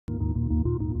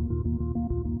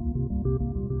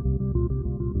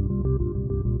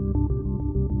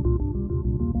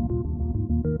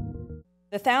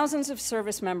The thousands of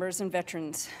service members and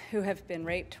veterans who have been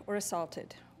raped or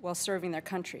assaulted while serving their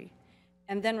country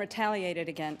and then retaliated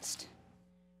against,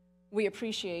 we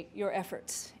appreciate your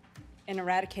efforts in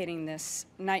eradicating this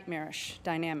nightmarish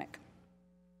dynamic.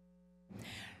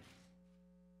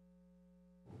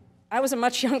 I was a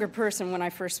much younger person when I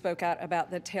first spoke out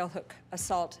about the tailhook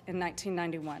assault in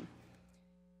 1991,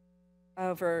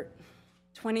 over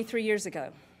 23 years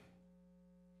ago.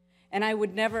 And I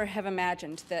would never have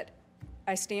imagined that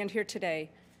I stand here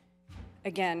today,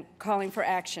 again, calling for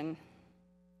action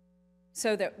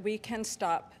so that we can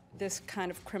stop this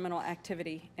kind of criminal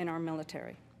activity in our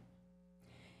military.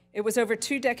 It was over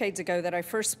 2 decades ago that I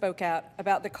first spoke out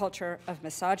about the culture of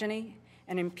misogyny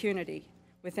and impunity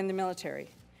within the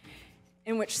military,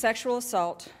 in which sexual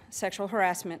assault, sexual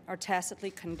harassment are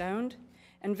tacitly condoned,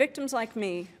 and victims like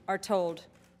me are told,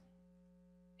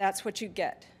 that's what you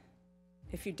get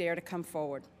if you dare to come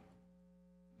forward.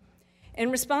 In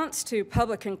response to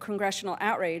public and congressional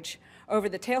outrage over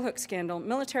the tailhook scandal,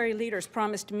 military leaders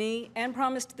promised me and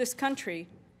promised this country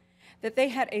that they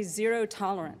had a zero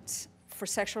tolerance for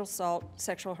sexual assault,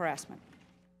 sexual harassment.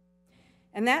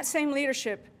 And that same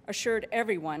leadership assured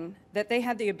everyone that they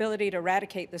had the ability to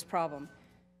eradicate this problem.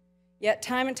 Yet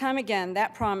time and time again,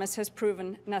 that promise has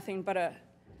proven nothing but a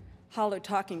hollow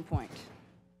talking point.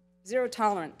 Zero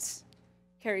tolerance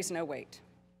carries no weight.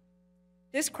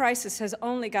 This crisis has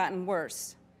only gotten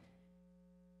worse.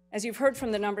 As you've heard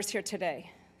from the numbers here today,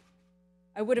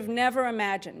 I would have never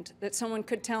imagined that someone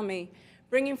could tell me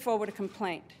bringing forward a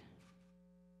complaint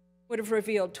would have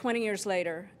revealed 20 years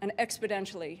later an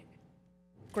exponentially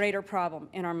greater problem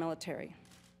in our military.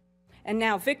 And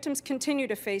now victims continue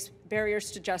to face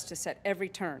barriers to justice at every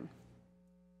turn.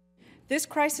 This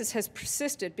crisis has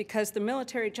persisted because the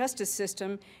military justice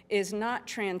system is not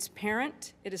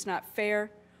transparent, it is not fair,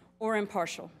 or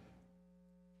impartial.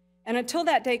 And until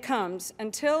that day comes,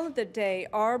 until the day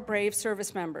our brave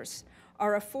service members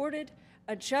are afforded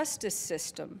a justice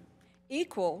system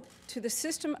equal to the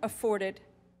system afforded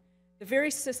the very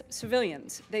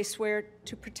civilians they swear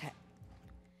to protect,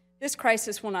 this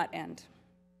crisis will not end.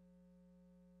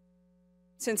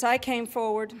 Since I came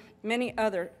forward, many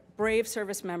other brave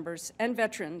service members and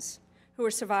veterans who are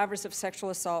survivors of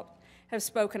sexual assault have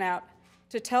spoken out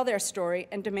to tell their story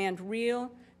and demand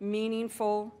real,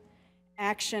 meaningful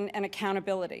action and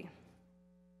accountability.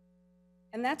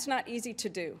 And that's not easy to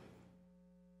do.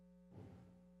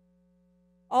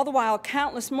 All the while,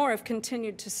 countless more have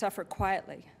continued to suffer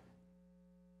quietly.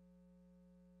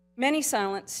 Many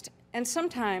silenced and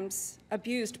sometimes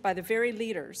abused by the very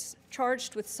leaders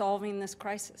charged with solving this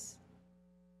crisis.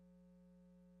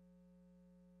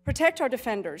 Protect our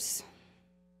defenders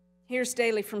hears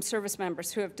daily from service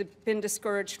members who have been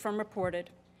discouraged from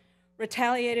reported,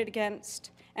 retaliated against,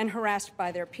 and harassed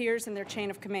by their peers in their chain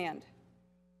of command.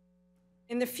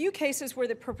 In the few cases where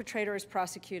the perpetrator is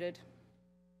prosecuted,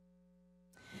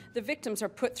 the victims are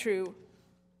put through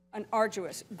an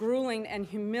arduous, grueling, and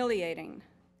humiliating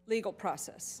legal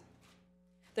process.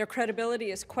 Their credibility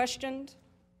is questioned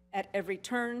at every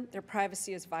turn, their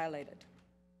privacy is violated.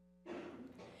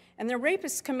 And their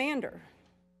rapist commander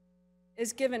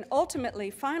is given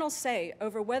ultimately final say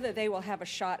over whether they will have a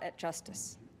shot at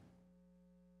justice.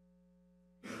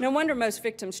 No wonder most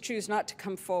victims choose not to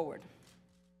come forward.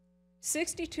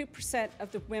 62%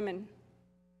 of the women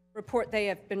report they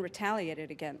have been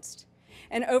retaliated against,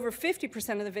 and over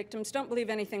 50% of the victims don't believe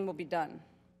anything will be done.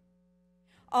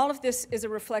 All of this is a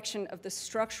reflection of the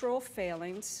structural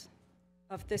failings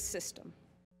of this system.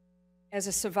 As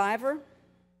a survivor,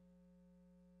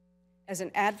 as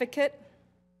an advocate,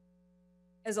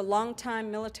 as a longtime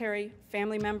military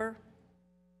family member,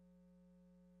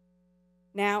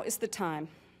 now is the time.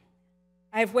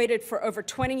 I have waited for over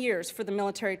 20 years for the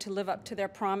military to live up to their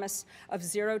promise of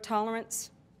zero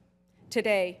tolerance.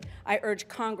 Today, I urge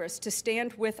Congress to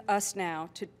stand with us now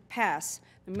to pass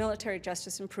the Military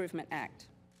Justice Improvement Act.